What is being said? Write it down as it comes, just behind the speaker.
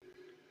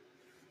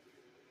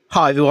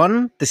Hi,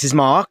 everyone. This is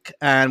Mark,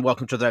 and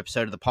welcome to another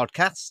episode of the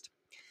podcast.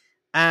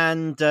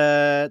 And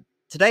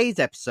today's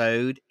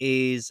episode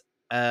is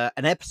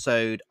an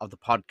episode of the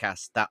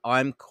podcast that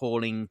I'm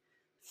calling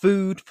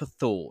Food for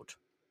Thought.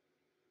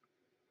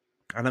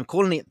 And I'm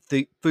calling it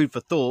Food for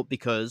Thought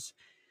because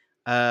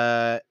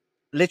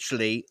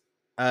literally,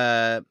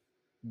 uh,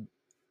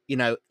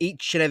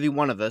 each and every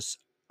one of us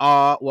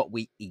are what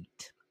we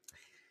eat.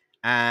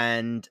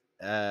 And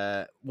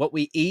what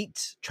we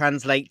eat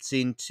translates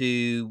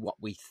into what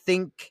we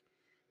think,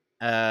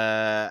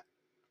 how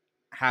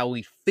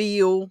we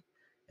feel.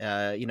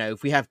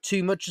 If we have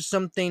too much of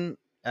something,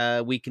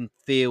 we can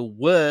feel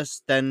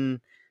worse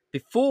than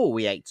before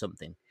we ate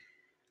something.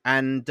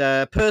 And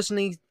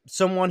personally,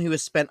 someone who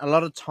has spent a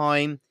lot of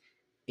time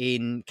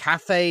in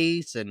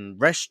cafes and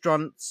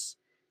restaurants,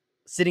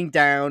 sitting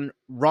down,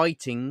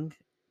 writing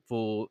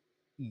for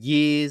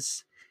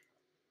years,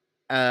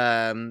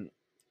 um,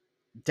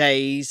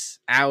 days,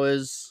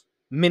 hours,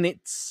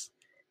 minutes,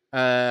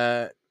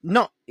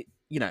 not,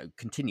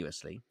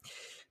 continuously.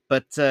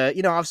 But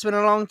I've spent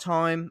a long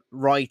time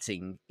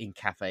writing in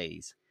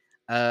cafes.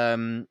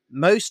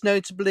 Most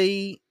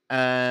notably,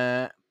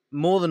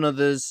 more than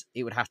others,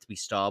 it would have to be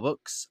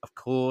Starbucks, of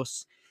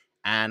course.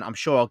 And I'm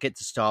sure I'll get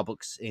to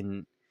Starbucks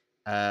in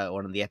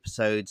one of the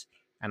episodes,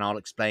 and I'll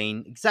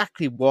explain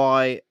exactly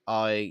why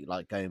I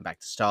like going back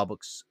to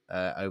Starbucks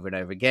over and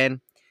over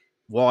again.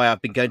 Why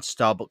I've been going to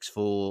Starbucks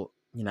for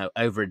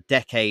over a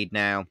decade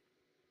now,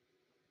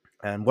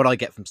 and what I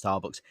get from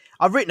Starbucks.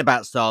 I've written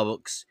about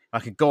Starbucks. I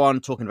could go on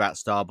talking about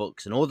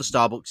Starbucks and all the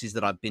Starbuckses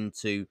that I've been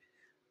to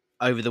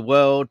over the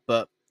world,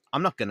 but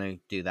I'm not going to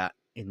do that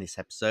in this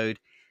episode.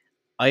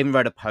 I even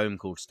read a poem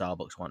called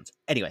Starbucks once.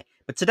 Anyway,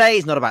 but today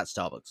is not about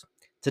Starbucks.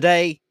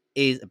 Today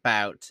is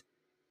about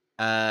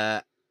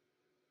uh,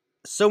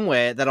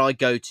 somewhere that I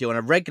go to on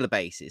a regular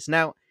basis.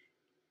 Now,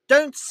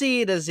 don't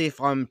see it as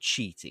if I'm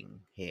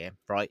cheating here,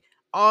 right?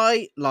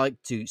 I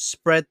like to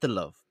spread the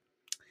love.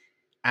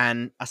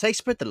 And I say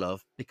spread the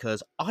love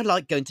because I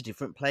like going to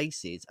different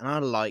places and I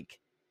like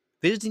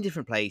visiting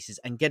different places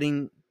and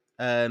getting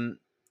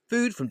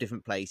food from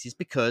different places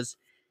because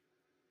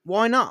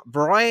why not?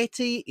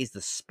 Variety is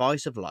the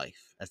spice of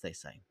life, as they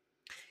say.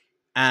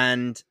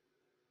 And,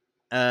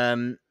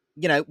 when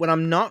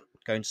I'm not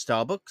going to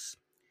Starbucks,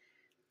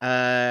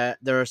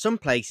 there are some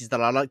places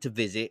that I like to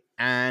visit.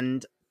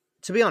 And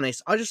to be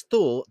honest, I just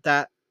thought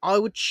that I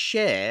would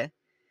share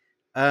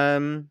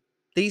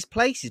these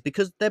places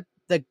because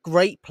they're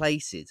great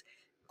places,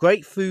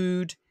 great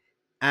food,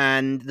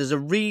 and there's a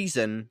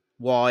reason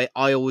why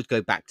I always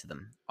go back to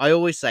them. I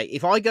always say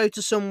if I go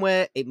to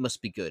somewhere, it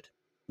must be good.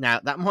 Now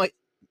that might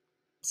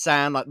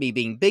sound like me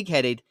being big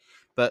headed,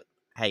 but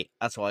hey,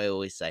 that's what I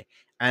always say.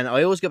 And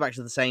I always go back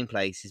to the same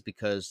places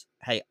because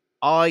hey,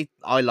 I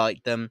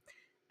like them,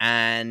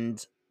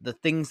 and the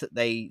things that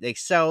they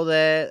sell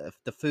there,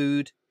 the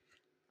food,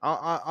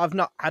 I've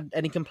not had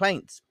any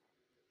complaints.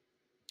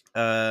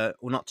 Well,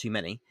 not too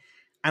many.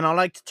 And I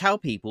like to tell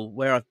people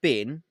where I've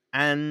been,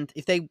 and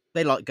if they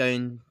like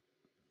going,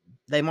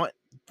 they might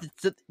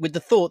with the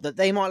thought that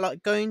they might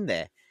like going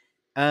there.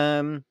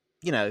 Um,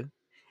 you know.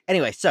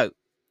 Anyway, so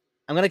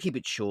I'm gonna keep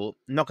it short.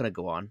 I'm not gonna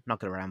go on. Not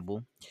gonna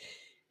ramble.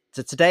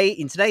 So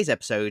in today's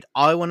episode,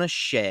 I want to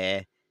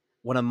share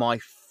one of my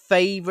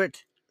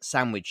favorite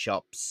sandwich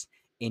shops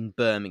in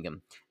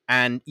Birmingham.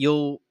 And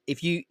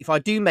if I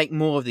do make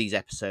more of these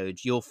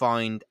episodes, you'll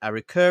find a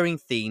recurring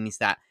theme is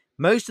that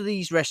most of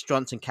these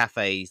restaurants and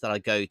cafes that I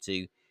go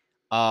to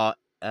are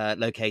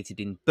located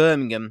in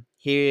Birmingham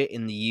here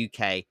in the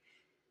UK,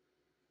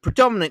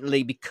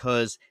 predominantly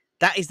because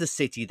that is the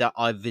city that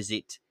I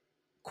visit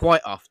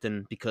quite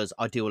often because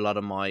I do a lot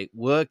of my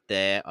work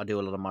there, I do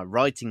a lot of my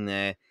writing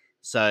there.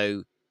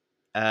 So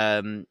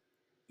um,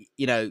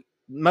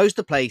 most of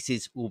the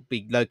places will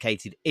be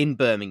located in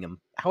Birmingham.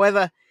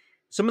 However,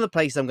 some of the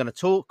places I'm going to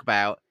talk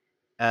about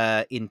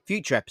in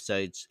future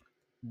episodes,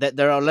 that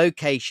there are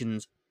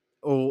locations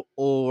all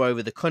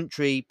over the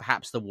country,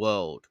 perhaps the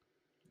world.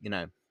 You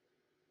know,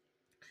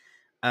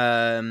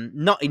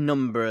 not in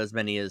number as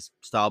many as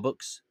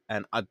Starbucks,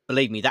 and I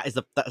believe me, that's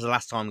the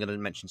last time I'm going to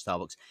mention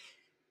Starbucks.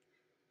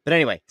 But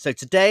anyway, so in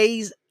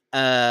today's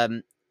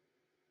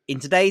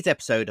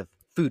episode of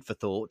Food for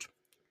Thought,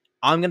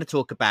 I'm going to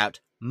talk about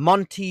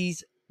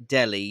Montys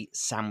Deli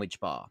Sandwich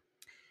Bar,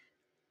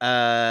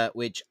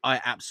 which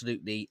I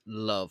absolutely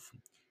love.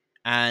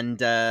 And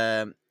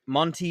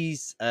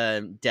Montys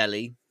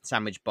Deli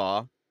Sandwich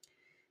Bar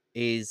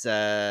is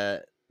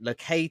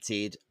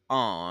located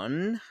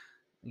on.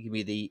 Give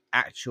me the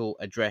actual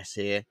address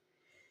here.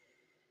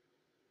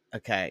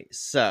 Okay,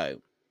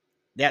 so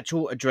the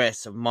actual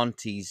address of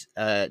Montys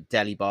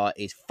Deli Bar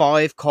is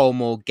 5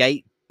 Colmore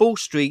Gate, Bull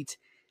Street,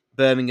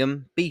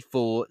 Birmingham,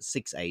 B4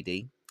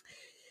 6AD.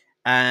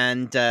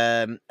 And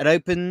it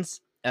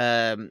opens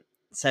 7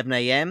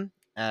 a.m.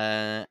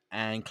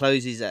 And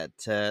closes at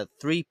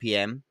 3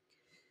 p.m.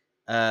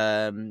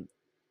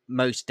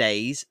 Most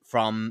days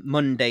from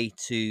Monday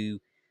to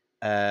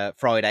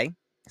Friday.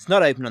 It's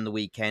not open on the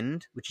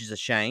weekend, which is a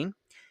shame.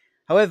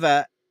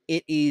 However,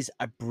 it is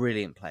a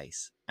brilliant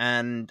place.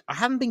 And I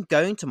haven't been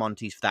going to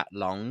Monty's for that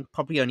long,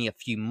 probably only a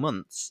few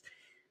months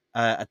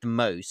at the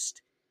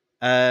most.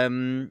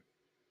 Um,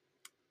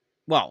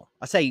 well,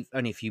 I say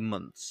only a few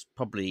months,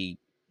 probably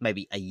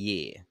maybe a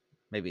year,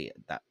 maybe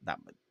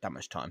that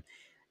much time.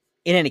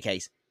 In any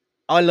case,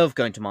 I love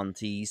going to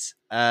Monty's,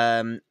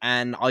 and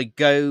I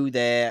go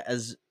there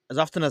as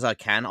often as I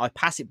can. I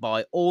pass it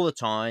by all the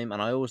time,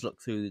 and I always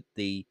look through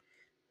the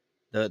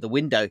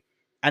window.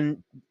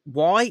 And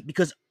why?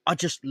 Because I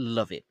just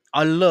love it.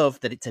 I love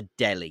that it's a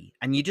deli,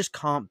 and you just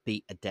can't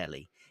beat a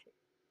deli.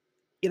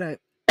 You know,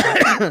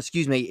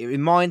 excuse me. It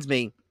reminds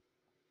me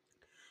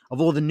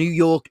of all the New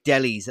York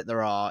delis that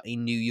there are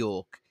in New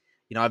York.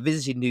 I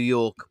visited New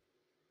York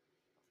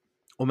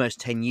almost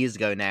 10 years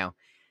ago now,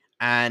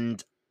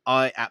 and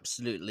I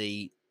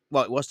absolutely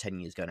well, it was 10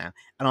 years ago now,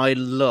 and I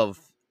love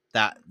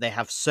that they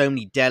have so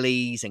many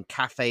delis and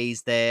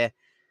cafes there,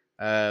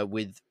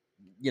 with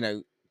you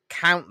know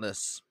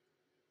countless,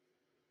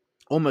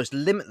 almost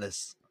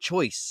limitless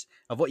choice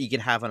of what you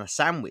can have on a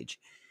sandwich.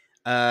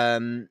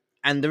 And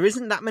there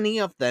isn't that many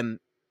of them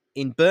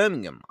in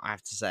Birmingham, I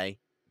have to say.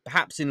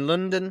 Perhaps in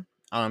London,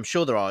 I'm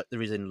sure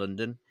there is in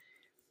London,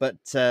 but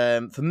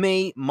for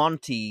me,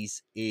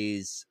 Monty's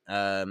is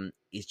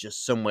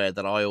just somewhere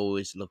that I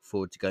always look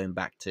forward to going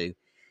back to,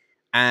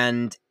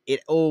 and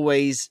it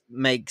always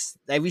makes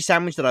every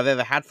sandwich that I've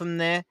ever had from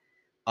there.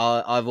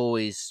 I've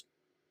always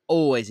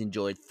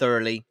enjoyed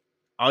thoroughly.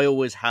 I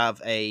always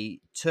have a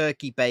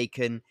turkey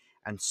bacon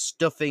and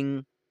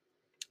stuffing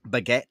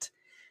baguette,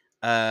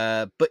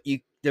 but you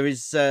there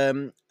is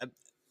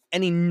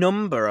any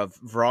number of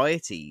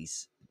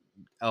varieties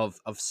of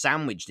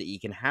sandwich that you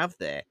can have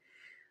there.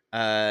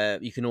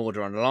 You can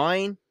order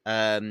online.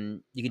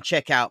 You can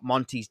check out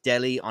Monty's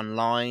Deli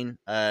online,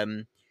 at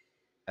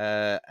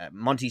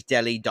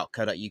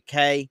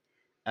montysdeli.co.uk.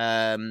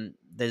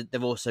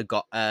 They've also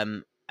got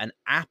an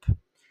app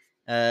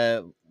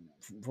uh,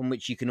 from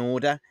which you can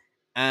order,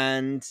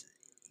 and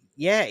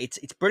yeah,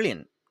 it's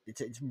brilliant.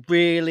 It's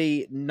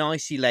really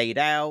nicely laid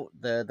out.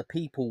 The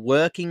people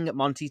working at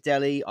Monty's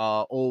Deli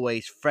are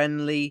always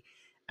friendly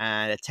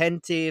and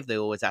attentive. They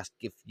always ask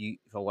if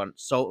I want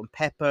salt and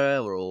pepper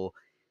or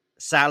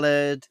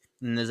salad,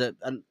 and there's a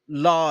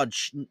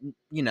large,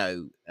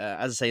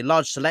 as I say,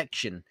 large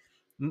selection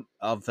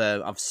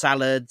of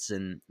salads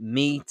and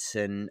meat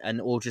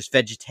and or just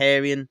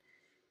vegetarian.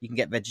 You can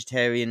get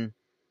vegetarian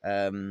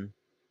um,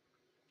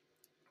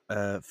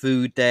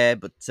 food there,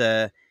 but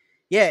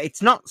yeah,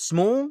 it's not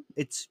small.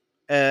 It's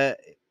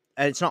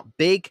not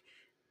big,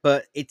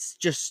 but it's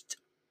just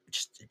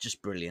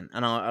brilliant.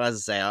 And as I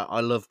say, I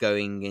love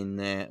going in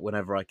there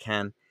whenever I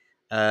can.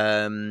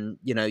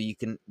 You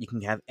can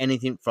have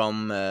anything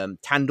from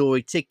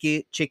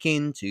tandoori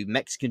chicken to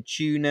Mexican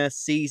tuna,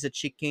 Caesar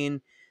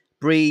chicken,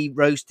 brie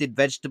roasted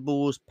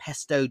vegetables,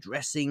 pesto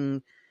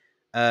dressing.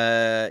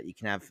 You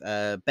can have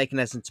bacon,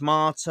 lettuce, and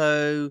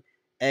tomato,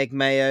 egg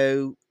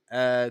mayo,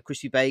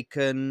 crispy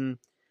bacon,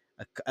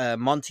 a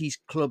Monty's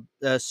Club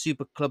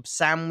Super Club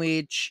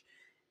sandwich,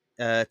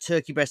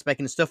 turkey breast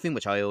bacon and stuffing,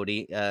 which I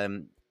already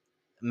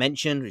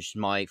mentioned, which is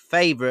my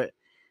favorite.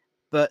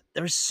 But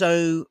there are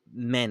so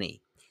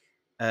many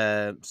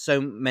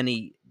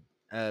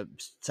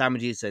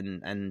sandwiches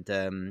and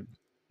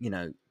you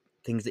know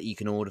things that you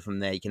can order from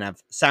there. You can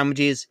have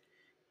sandwiches,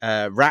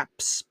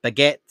 wraps,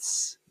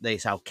 baguettes. They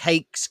sell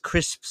cakes,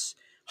 crisps,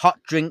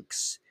 hot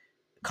drinks,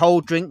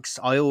 cold drinks.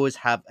 I always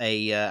have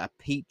a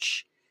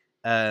peach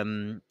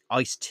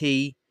iced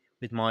tea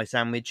with my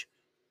sandwich.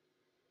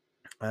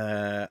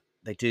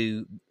 They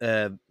do,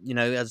 as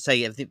I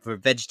say, everything for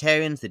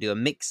vegetarians. They do a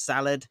mixed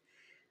salad.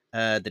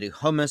 They do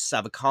hummus,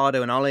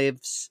 avocado, and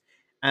olives.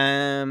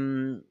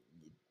 Um,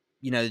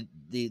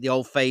 the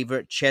old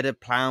favorite cheddar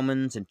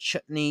ploughmans and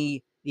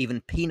chutney,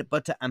 even peanut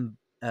butter and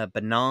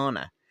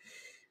banana.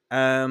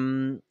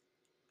 Um,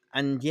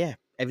 and yeah,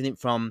 everything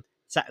from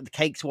the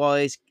cakes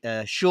wise,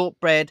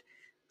 shortbread,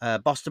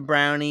 Boston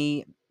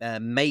brownie,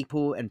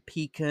 maple and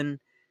pecan,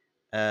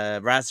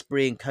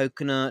 raspberry and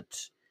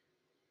coconut.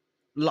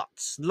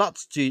 Lots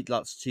to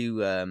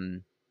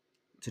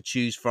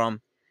choose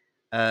from.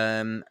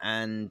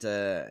 And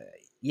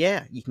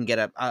yeah, you can get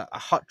a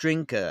hot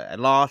drink, a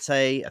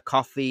latte, a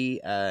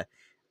coffee, an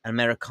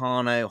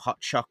americano, hot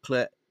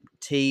chocolate,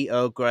 tea,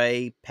 Earl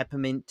Grey,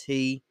 peppermint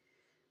tea.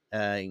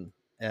 You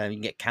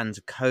can get cans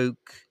of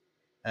Coke,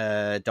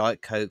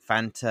 Diet Coke,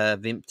 Fanta,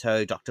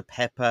 Vimto, Dr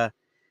Pepper,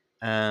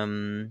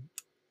 um,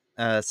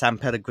 San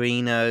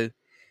Pellegrino.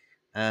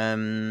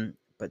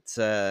 But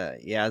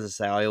yeah, as I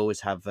say, I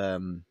always have a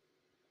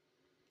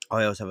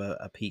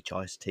peach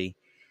iced tea.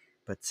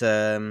 But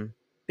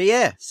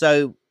yeah,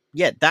 so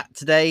yeah, that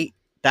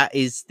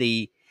is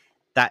the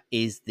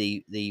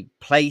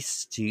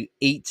place to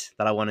eat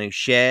that I want to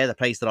share, the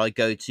place that I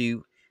go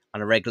to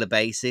on a regular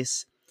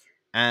basis.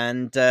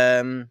 And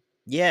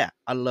yeah,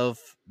 I love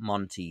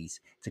Monty's.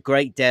 It's a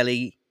great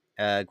deli,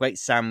 great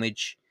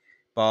sandwich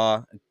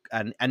bar,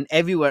 and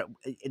everywhere.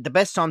 The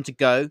best time to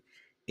go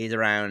is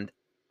around,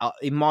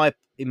 in my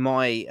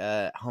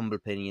humble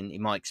opinion,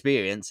 in my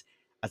experience,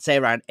 I'd say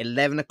around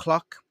 11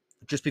 o'clock,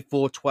 just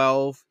before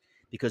 12,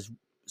 because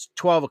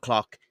 12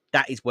 o'clock,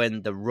 that is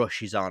when the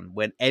rush is on,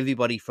 when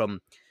everybody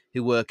from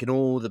who work in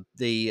all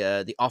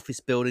the office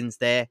buildings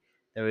there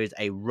is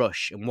a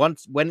rush, and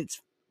once when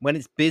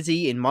it's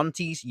busy in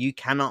Montys, you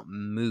cannot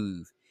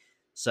move.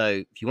 So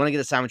if you want to get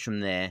a sandwich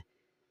from there,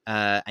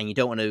 and you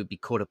don't want to be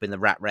caught up in the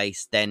rat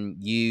race, then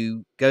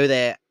you go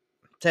there.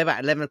 Say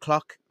about 11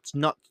 o'clock. It's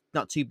not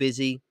too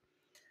busy.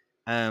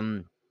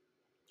 Um,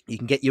 you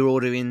can get your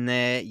order in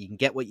there. You can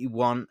get what you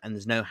want, and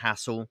there's no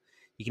hassle.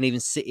 You can even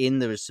sit in.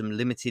 There are some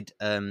limited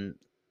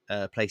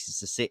places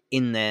to sit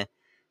in there,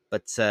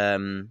 but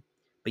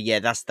yeah,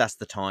 that's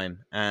the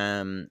time.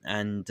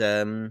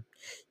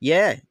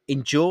 Yeah,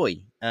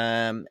 enjoy.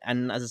 And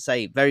as I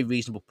say, very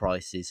reasonable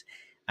prices.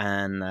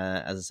 And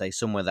as I say,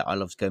 somewhere that I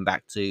love going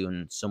back to,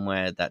 and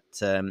somewhere that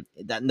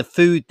that and the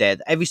food there,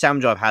 every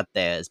sandwich I've had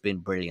there has been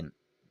brilliant,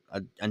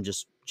 and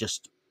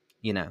just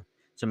you know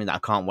something that I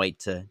can't wait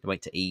to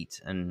eat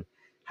and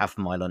have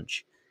for my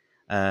lunch.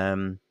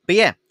 But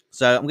yeah,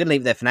 so I'm gonna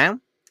leave it there for now.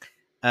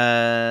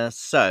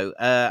 As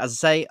I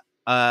say,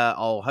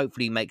 I'll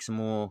hopefully make some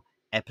more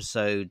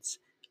episodes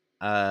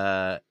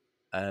uh,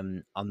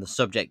 on the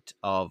subject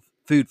of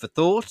food for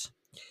thought.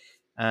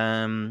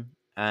 And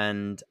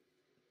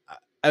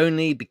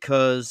only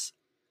because,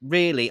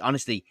 really,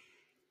 honestly,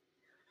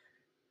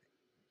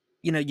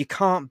 you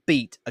can't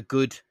beat a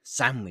good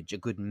sandwich, a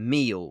good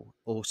meal,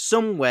 or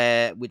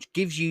somewhere which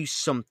gives you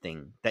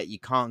something that you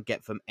can't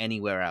get from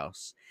anywhere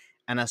else.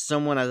 And as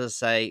someone, as I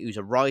say, who's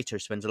a writer,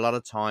 spends a lot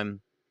of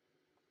time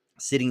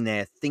sitting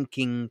there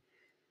thinking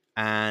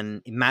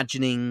and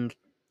imagining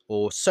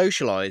or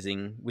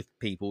socializing with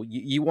people,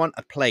 you want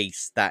a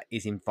place that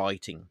is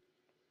inviting.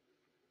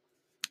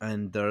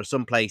 And there are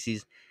some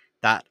places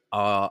that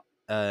are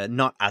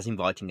not as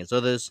inviting as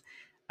others,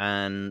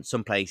 and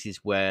some places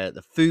where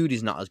the food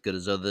is not as good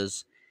as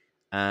others,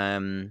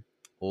 um,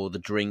 or the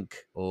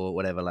drink or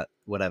whatever.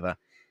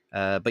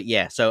 But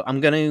yeah, so I'm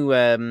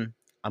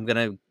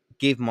gonna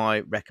give my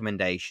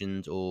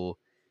recommendations, or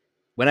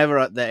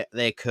whenever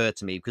they occur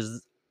to me,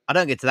 because I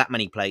don't get to that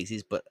many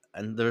places,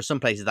 and there are some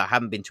places that I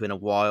haven't been to in a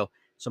while,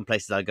 some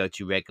places I go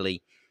to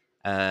regularly,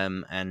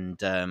 as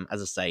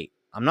I say,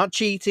 I'm not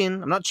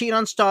cheating. I'm not cheating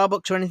on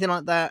Starbucks or anything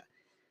like that.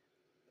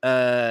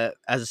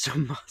 As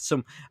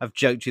some have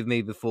joked with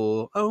me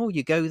before. Oh,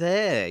 you go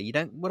there. You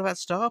don't. What about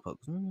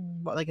Starbucks?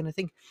 What are they going to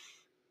think?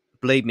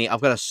 Believe me,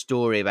 I've got a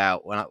story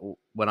about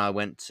when I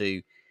went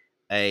to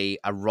a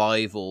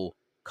rival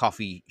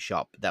coffee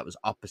shop that was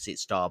opposite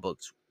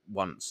Starbucks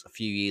once a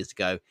few years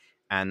ago,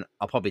 and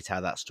I'll probably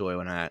tell that story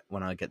when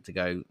I get to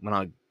go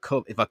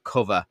if I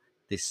cover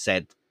this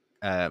said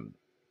um,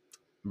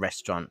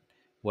 restaurant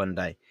one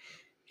day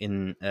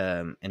in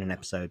an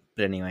episode.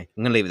 But anyway,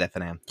 I'm gonna leave it there for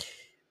now.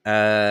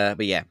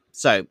 But yeah,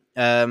 so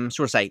I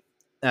say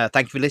thank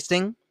you for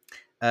listening.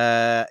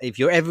 If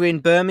you're ever in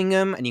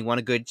Birmingham and you want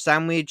a good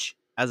sandwich,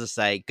 as I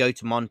say, go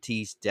to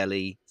Montys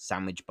Deli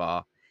Sandwich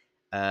Bar,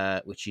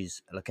 which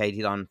is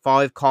located on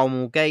 5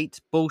 Cornwall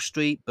Gate, Bull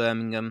Street,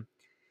 Birmingham,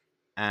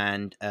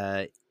 and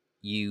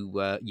you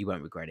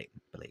won't regret it,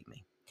 believe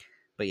me.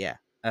 But yeah,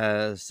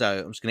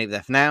 so I'm just gonna leave it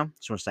there for now.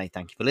 Just want to say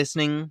thank you for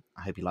listening.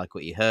 I hope you like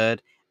what you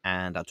heard,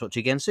 and I'll talk to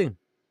you again soon.